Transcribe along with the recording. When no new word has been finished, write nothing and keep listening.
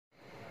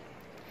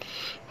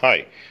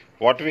Hi,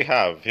 what we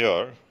have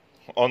here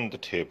on the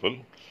table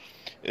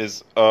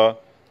is a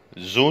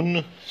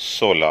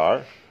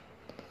ZunSolar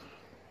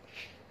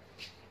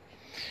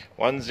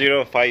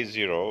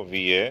 1050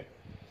 VA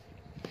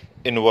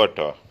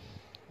inverter.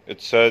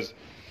 It says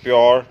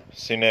pure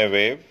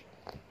Sinewave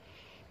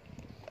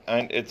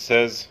and it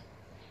says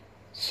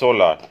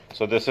solar.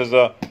 So this is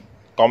a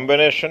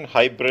combination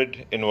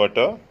hybrid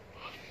inverter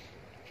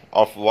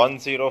of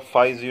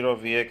 1050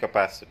 VA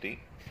capacity.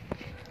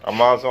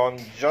 Amazon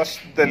just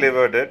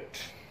delivered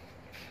it.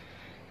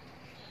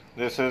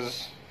 This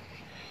is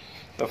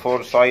the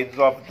four sides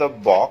of the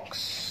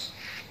box.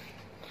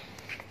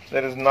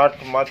 There is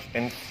not much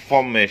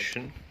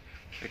information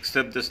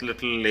except this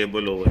little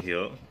label over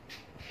here.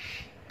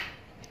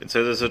 It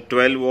says it's a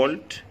 12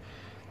 volt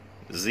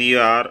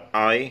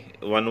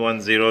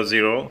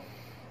ZRi1100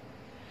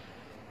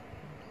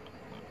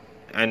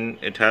 and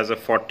it has a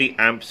 40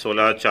 amp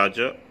solar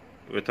charger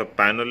with a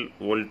panel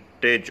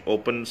voltage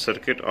open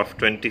circuit of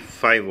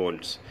 25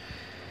 volts.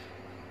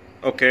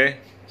 Okay,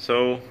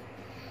 so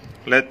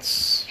it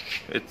says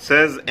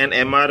an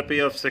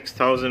MRP of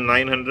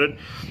 6,900,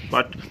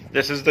 but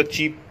this is the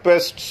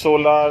cheapest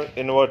solar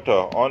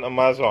inverter on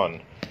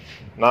Amazon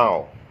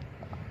now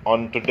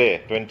on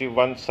today,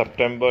 21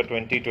 September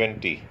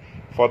 2020,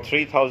 for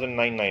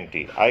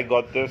 3,990. I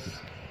got this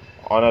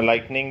on a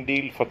lightning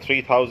deal for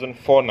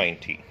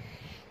 3,490.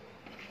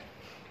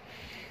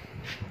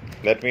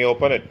 Let me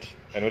open it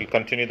and we'll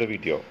continue the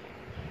video.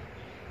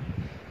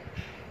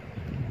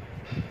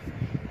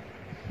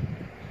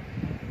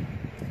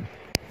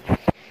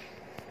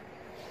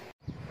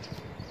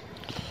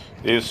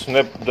 You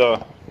snip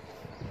the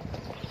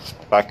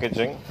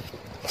packaging.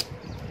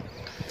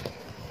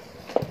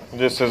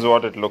 This is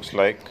what it looks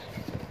like.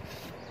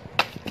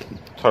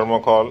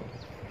 Thermocol,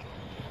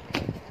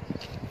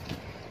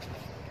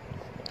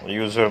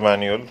 user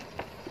manual,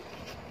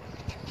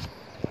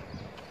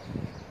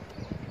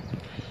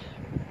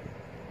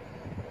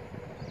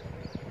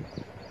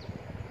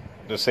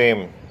 the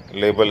same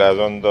label as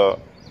on the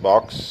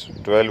box,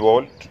 12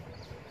 volt,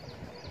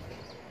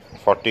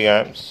 40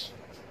 amps.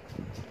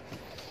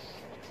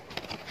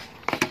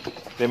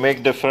 They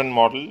make different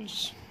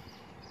models,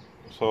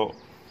 so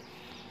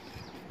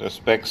the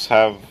specs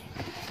have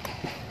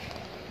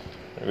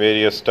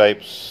various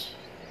types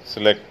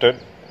selected.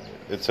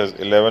 It says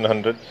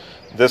 1100.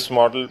 This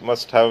model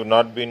must have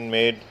not been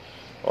made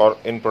or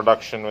in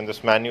production when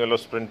this manual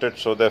was printed,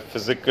 so they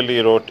physically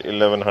wrote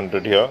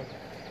 1100 here.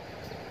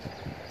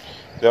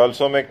 They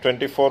also make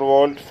 24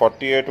 volt,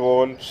 48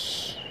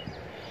 volts,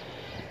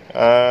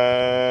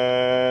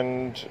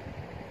 and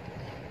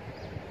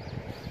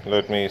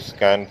let me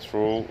scan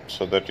through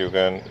so that you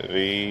can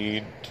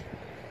read.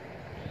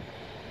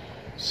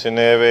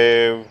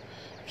 Sinewave,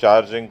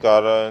 charging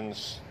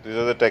currents, these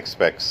are the tech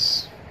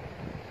specs.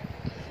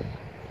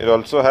 It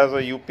also has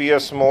a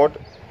UPS mode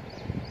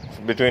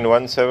between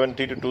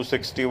 170 to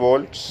 260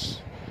 volts.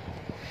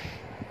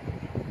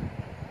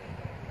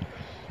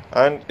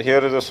 And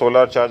here is the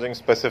solar charging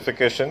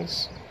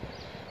specifications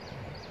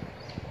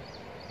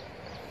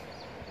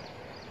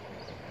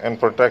and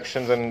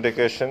protections and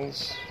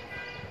indications.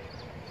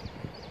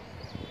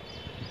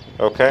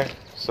 Okay,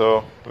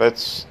 so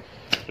let's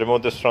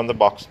remove this from the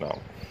box now.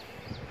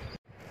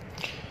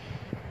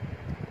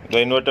 The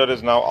inverter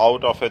is now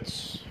out of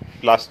its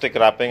plastic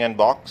wrapping and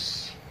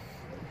box.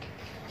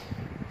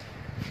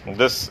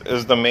 This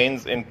is the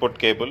mains input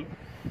cable.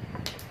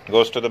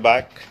 Goes to the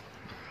back.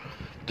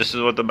 This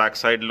is what the back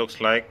side looks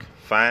like.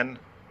 Fan.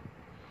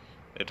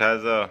 It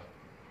has a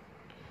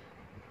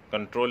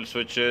control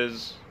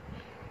switches,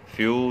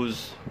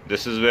 fuse.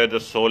 This is where the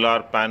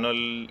solar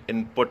panel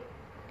input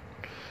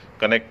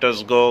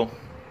connectors go.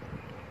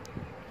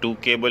 Two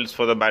cables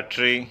for the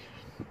battery.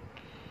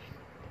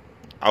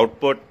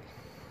 Output.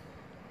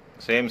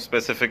 Same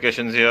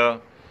specifications here.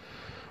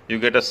 You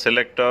get a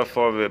selector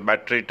for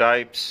battery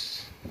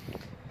types.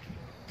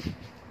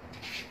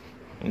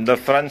 The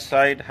front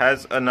side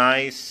has a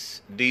nice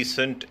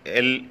decent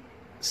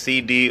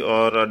LCD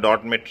or a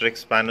dot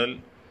matrix panel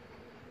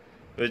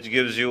which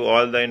gives you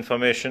all the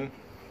information.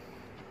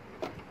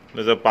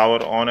 There's a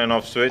power on and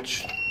off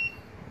switch.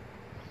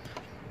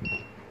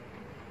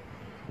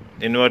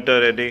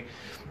 Inverter ready.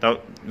 Now,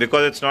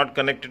 because it's not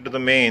connected to the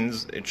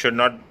mains, it should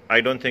not,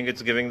 I don't think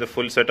it's giving the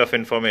full set of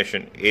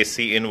information,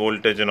 AC in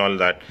voltage and all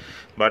that.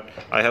 But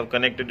I have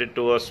connected it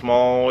to a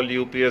small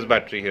UPS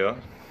battery here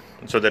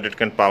so that it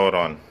can power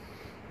on.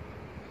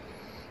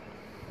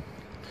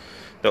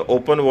 The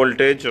open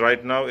voltage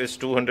right now is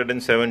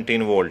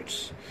 217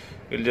 volts.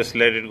 We'll just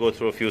let it go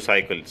through a few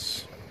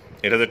cycles.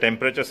 It has a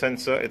temperature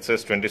sensor. It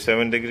says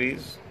 27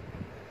 degrees.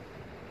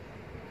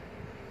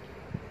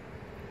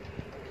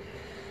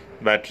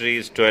 Battery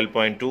is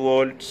 12.2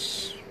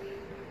 volts,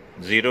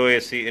 0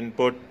 AC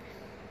input,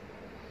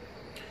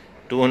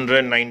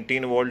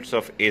 219 volts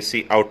of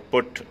AC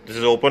output. This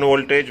is open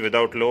voltage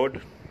without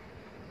load.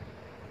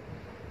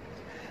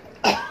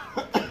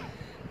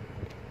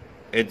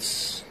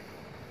 It's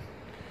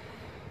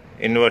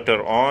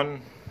inverter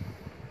on.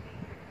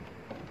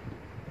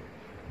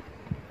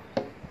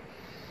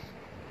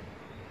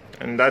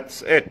 And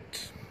that's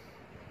it.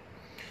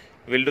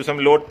 We'll do some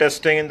load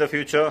testing in the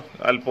future.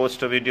 I'll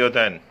post a video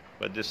then.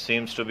 But this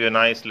seems to be a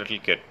nice little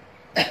kit.